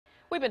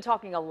We've been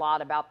talking a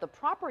lot about the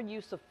proper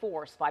use of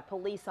force by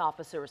police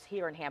officers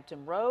here in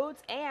Hampton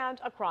Roads and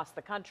across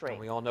the country. And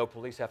we all know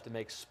police have to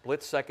make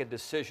split-second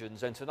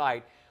decisions, and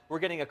tonight we're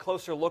getting a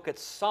closer look at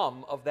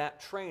some of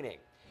that training.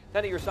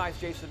 10 at your side's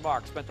Jason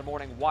Mark spent the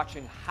morning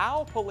watching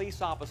how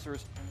police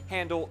officers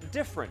handle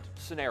different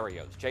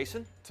scenarios.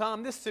 Jason?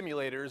 Tom, this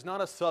simulator is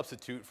not a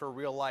substitute for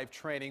real-life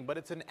training, but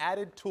it's an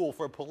added tool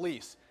for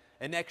police,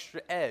 an extra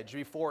edge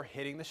before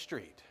hitting the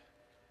street.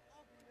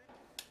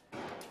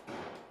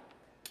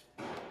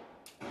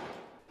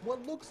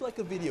 What looks like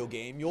a video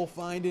game you'll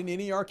find in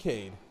any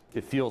arcade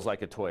It feels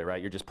like a toy, right?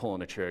 You're just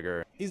pulling a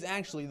trigger. is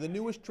actually the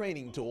newest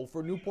training tool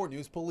for Newport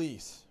News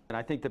Police. And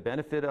I think the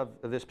benefit of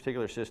this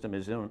particular system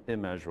is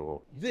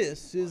immeasurable.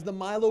 This is the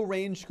Milo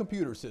Range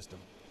computer system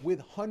with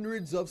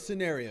hundreds of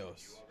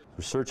scenarios.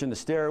 We're searching the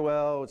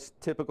stairwell, it's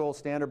typical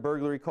standard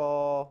burglary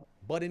call.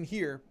 But in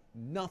here,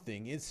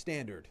 nothing is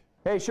standard.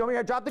 Hey, show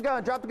me, drop the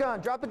gun, drop the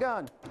gun, drop the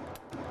gun.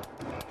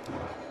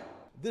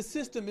 The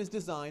system is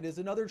designed as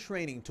another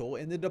training tool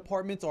in the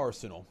department's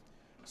arsenal.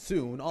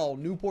 Soon, all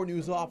Newport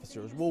News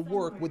officers will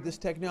work with this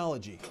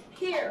technology.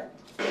 Here.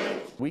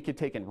 We could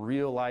take a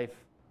real life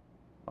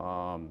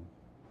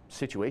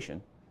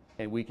situation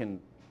and we can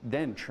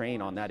then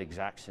train on that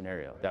exact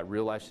scenario, that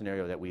real life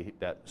scenario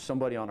that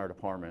somebody on our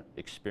department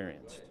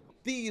experienced.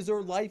 These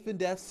are life and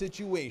death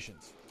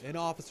situations, and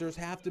officers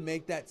have to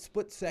make that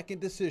split-second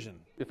decision.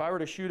 If I were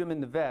to shoot him in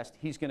the vest,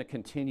 he's going to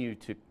continue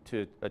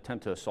to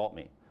attempt to assault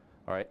me,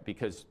 all right,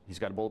 because he's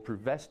got a bulletproof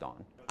vest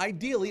on.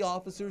 Ideally,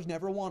 officers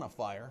never want to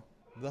fire.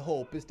 The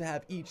hope is to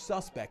have each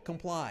suspect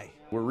comply.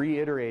 We're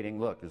reiterating,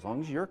 look, as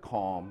long as you're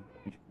calm,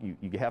 you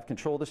have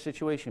control of the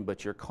situation,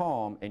 but you're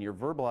calm and you're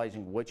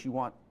verbalizing what you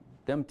want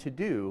them to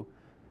do,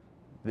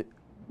 the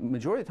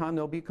majority of the time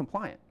they'll be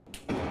compliant.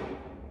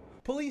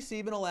 Police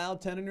even allowed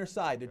 10 on their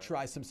side to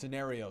try some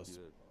scenarios.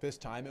 This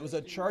time it was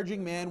a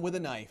charging man with a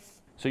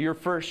knife. So your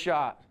first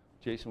shot,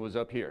 Jason, was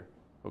up here.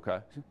 Okay,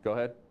 go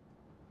ahead.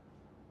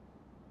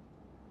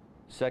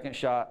 Second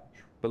shot,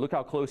 but look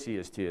how close he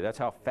is to you. That's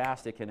how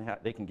fast they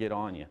can get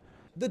on you.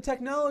 The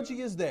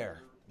technology is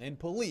there, and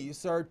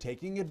police are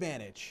taking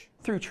advantage.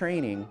 Through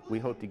training, we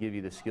hope to give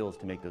you the skills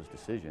to make those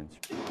decisions.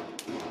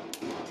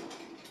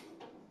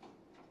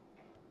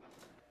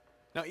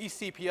 Now,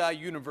 ECPI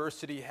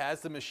University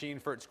has the machine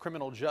for its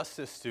criminal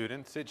justice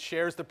students. It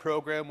shares the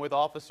program with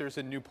officers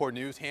in Newport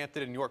News,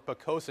 Hampton, and York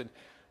Pocosin.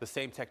 The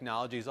same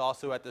technology is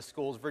also at the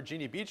school's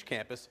Virginia Beach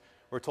campus.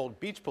 We're told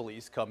beach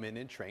police come in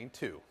and train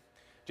too.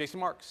 Jason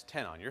Marks,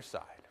 10 on your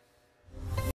side.